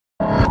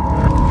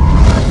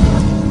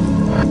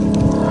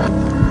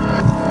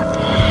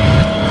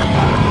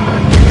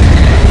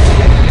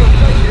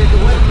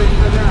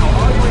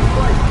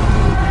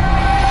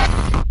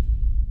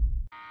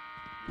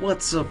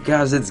What's up,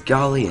 guys? It's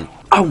Golly, and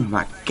oh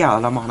my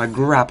god, I'm on a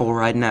grapple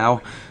right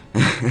now.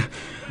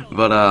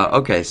 But,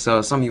 okay,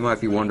 so some of you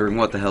might be wondering,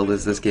 what the hell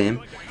is this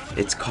game?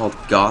 It's called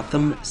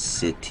Gotham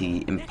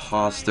City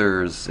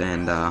Imposters,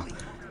 and,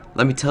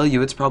 let me tell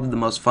you, it's probably the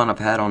most fun I've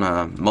had on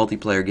a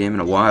multiplayer game in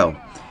a while.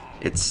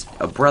 It's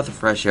a breath of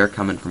fresh air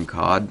coming from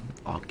COD.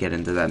 I'll get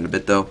into that in a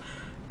bit, though.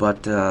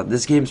 But,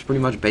 this game's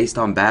pretty much based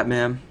on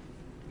Batman.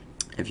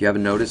 If you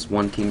haven't noticed,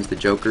 one team's the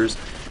Jokers,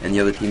 and the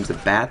other team's the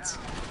Bats.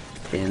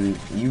 And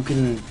you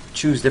can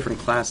choose different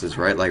classes,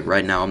 right? Like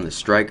right now I'm the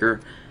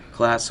Striker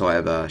class, so I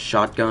have a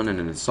shotgun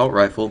and an assault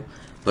rifle.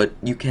 But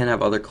you can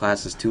have other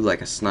classes too,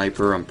 like a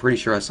sniper. I'm pretty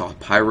sure I saw a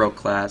pyro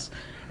class,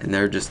 and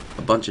there are just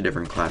a bunch of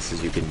different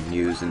classes you can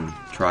use and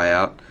try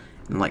out.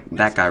 And like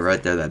that guy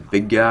right there, that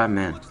big guy,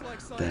 man,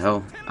 what the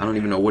hell? I don't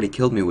even know what he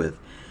killed me with.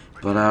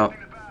 But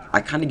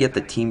I kind of get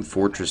the Team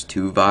Fortress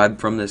 2 vibe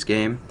from this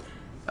game.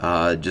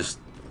 Just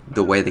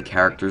the way the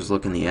characters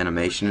look and the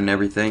animation and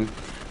everything.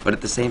 But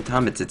at the same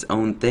time, it's its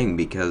own thing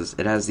because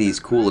it has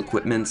these cool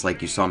equipments,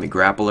 like you saw me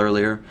grapple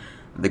earlier.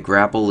 The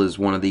grapple is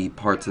one of the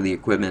parts of the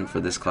equipment for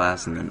this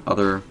class, and then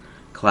other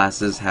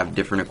classes have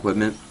different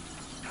equipment.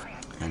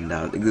 And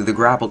the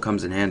grapple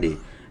comes in handy.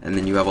 And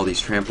then you have all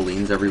these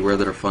trampolines everywhere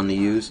that are fun to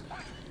use.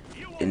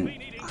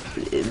 And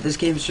this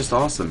game is just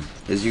awesome.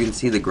 As you can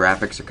see, the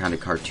graphics are kind of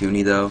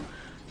cartoony though.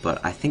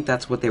 But I think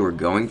that's what they were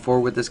going for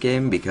with this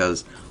game,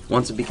 because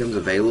once it becomes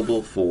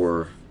available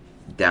for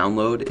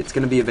download, it's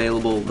going to be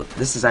available.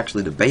 This is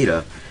actually the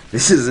beta.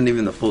 This isn't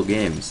even the full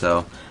game.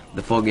 So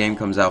the full game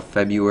comes out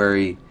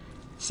February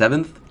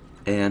 7th,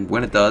 and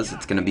when it does,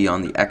 it's going to be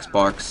on the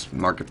Xbox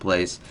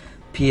Marketplace,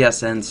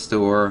 PSN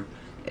store,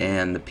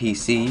 and the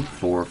PC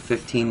for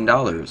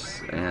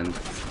 $15. And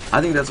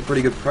I think that's a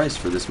pretty good price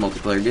for this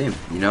multiplayer game.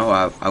 You know,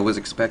 I was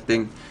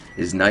expecting,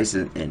 as nice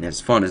and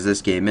as fun as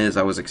this game is,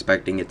 I was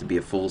expecting it to be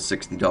a full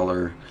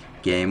 $60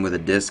 game with a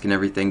disc and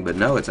everything, but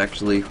no, it's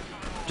actually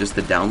just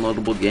a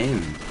downloadable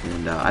game,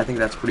 and I think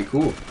that's pretty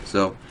cool.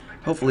 So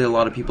hopefully a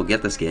lot of people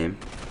get this game.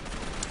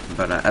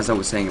 But as I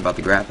was saying about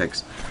the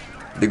graphics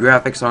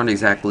aren't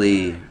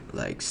exactly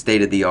like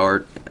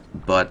state-of-the-art,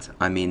 but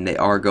I mean they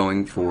are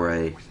going for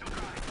a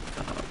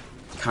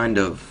kind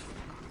of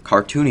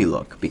cartoony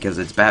look because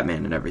it's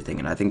Batman and everything,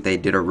 and I think they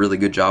did a really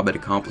good job at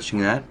accomplishing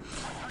that.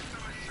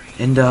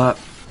 And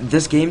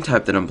this game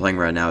type that I'm playing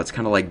right now, it's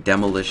kind of like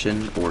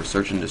Demolition or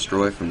Search and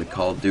Destroy from the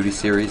Call of Duty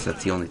series.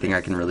 That's the only thing I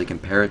can really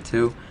compare it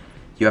to.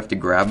 You have to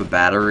grab a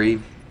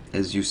battery,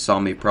 as you saw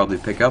me probably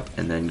pick up,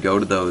 and then go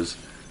to those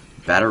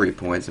battery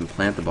points and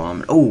plant the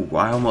bomb. Oh,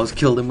 I almost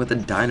killed him with a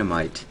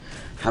dynamite.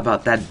 How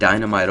about that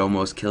dynamite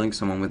almost killing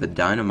someone with a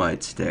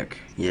dynamite stick?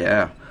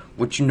 Yeah,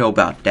 what you know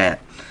about that?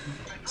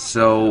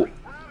 So,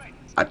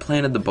 I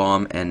planted the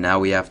bomb, and now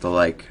we have to,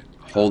 like,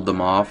 hold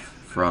them off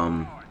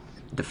from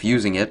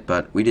defusing it,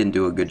 but we didn't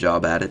do a good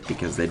job at it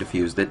because they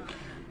defused it.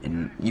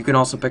 And you can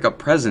also pick up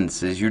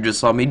presents, as you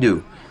just saw me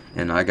do.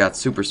 And I got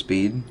super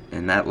speed,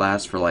 and that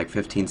lasts for like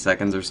 15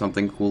 seconds or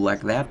something cool like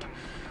that.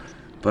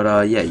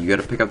 But yeah, you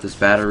gotta pick up this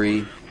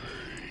battery,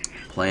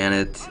 plant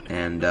it,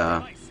 and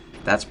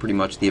that's pretty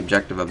much the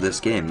objective of this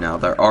game. Now,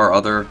 there are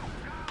other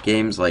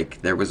games,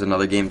 like there was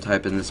another game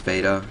type in this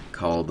beta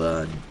called,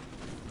 I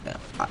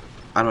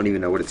don't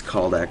even know what it's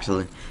called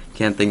actually.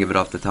 Can't think of it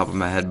off the top of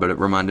my head, but it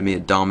reminded me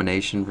of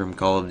Domination from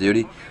Call of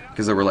Duty,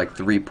 because there were like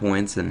 3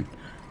 points and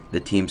the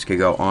teams could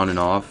go on and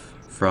off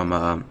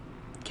from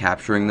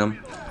capturing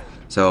them.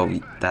 So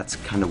that's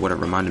kind of what it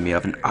reminded me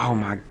of. And oh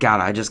my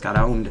god, I just got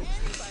owned.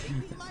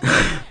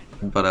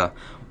 But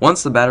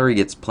once the battery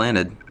gets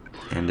planted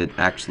and it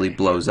actually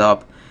blows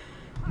up,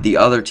 the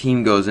other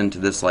team goes into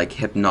this like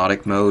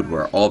hypnotic mode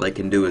where all they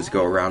can do is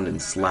go around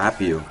and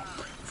slap you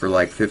for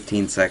like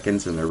 15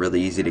 seconds, and they're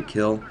really easy to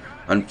kill.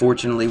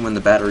 Unfortunately, when the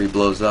battery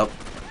blows up,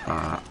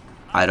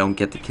 I don't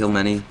get to kill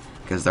many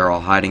because they're all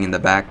hiding in the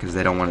back because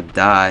they don't want to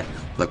die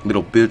like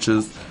little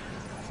bitches.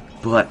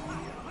 But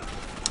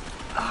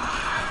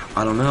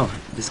I don't know.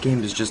 This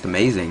game is just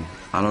amazing.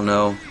 I don't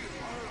know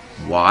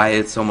why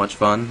it's so much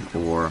fun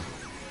or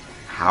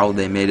how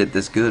they made it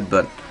this good,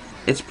 but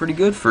it's pretty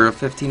good for a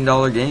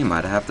 $15 game,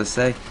 I'd have to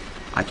say.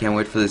 I can't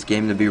wait for this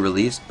game to be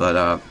released,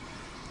 but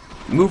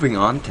moving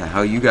on to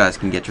how you guys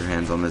can get your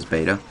hands on this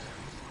beta.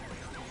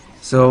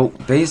 So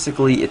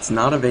basically, it's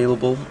not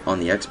available on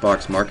the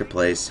Xbox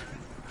Marketplace.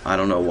 I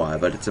don't know why,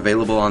 but it's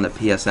available on the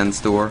PSN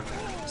store.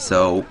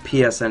 So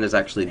PSN is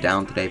actually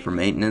down today for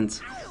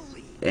maintenance,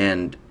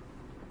 and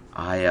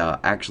I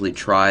actually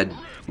tried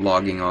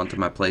logging onto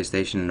my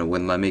PlayStation and it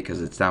wouldn't let me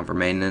because it's down for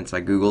maintenance.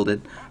 I googled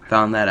it,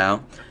 found that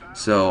out.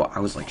 So I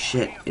was like,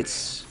 shit,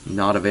 it's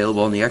not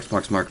available on the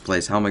Xbox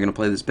Marketplace. How am I going to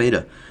play this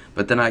beta?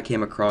 But then I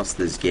came across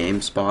this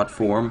GameSpot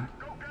forum,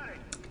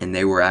 and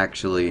they were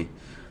actually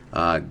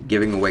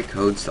giving away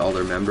codes to all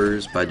their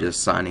members by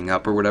just signing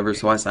up or whatever.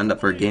 So I signed up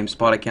for a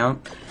GameSpot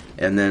account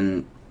and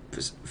then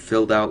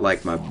filled out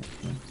like my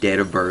date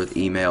of birth,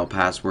 email,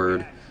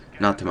 password,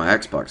 not to my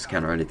Xbox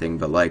account or anything,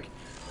 but like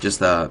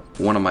just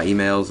one of my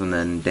emails and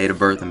then date of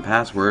birth and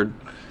password,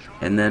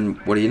 And then,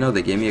 what do you know,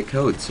 they gave me a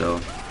code,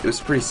 so it was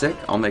pretty sick.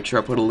 I'll make sure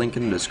I put a link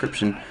in the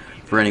description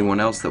for anyone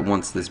else that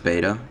wants this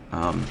beta.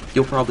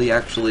 You'll probably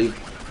actually,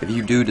 if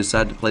you do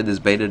decide to play this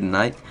beta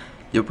tonight,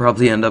 you'll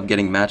probably end up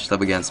getting matched up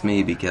against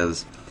me,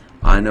 because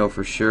I know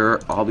for sure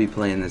I'll be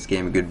playing this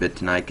game a good bit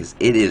tonight, because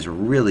it is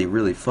really,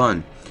 really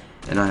fun.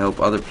 And I hope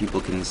other people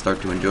can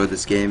start to enjoy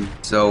this game.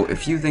 So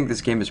if you think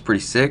this game is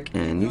pretty sick,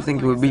 and you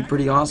think it would be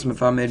pretty awesome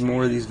if I made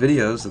more of these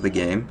videos of the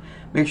game,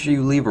 make sure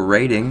you leave a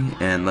rating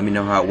and let me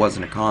know how it was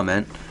in a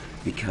comment,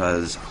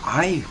 because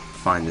I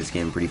find this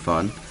game pretty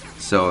fun.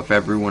 So if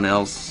everyone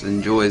else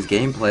enjoys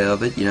gameplay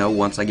of it, you know,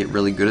 once I get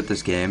really good at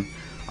this game,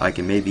 I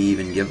can maybe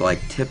even give like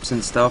tips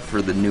and stuff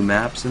for the new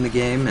maps in the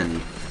game, and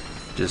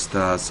just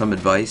some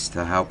advice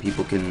to how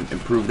people can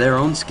improve their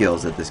own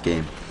skills at this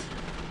game.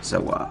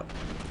 So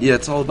yeah,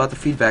 it's all about the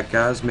feedback,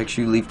 guys. Make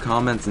sure you leave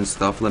comments and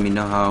stuff. Let me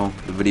know how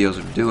the videos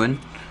are doing.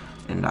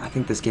 And I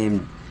think this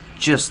game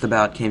just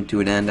about came to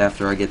an end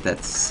after I get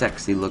that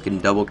sexy looking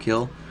double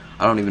kill.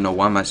 I don't even know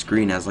why my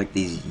screen has like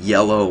these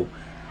yellow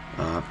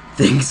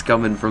things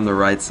coming from the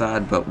right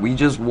side, but we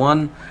just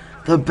won.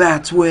 The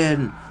Bats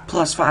win,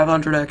 plus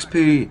 500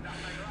 XP.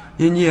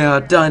 And yeah,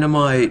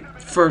 dynamite.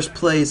 First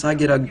place, I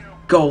get a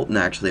gold, and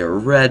actually a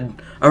red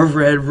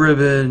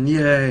ribbon.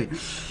 Yay.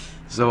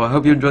 So I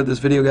hope you enjoyed this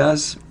video,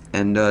 guys.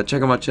 And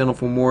check out my channel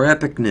for more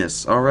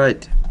epicness.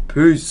 Alright,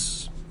 peace.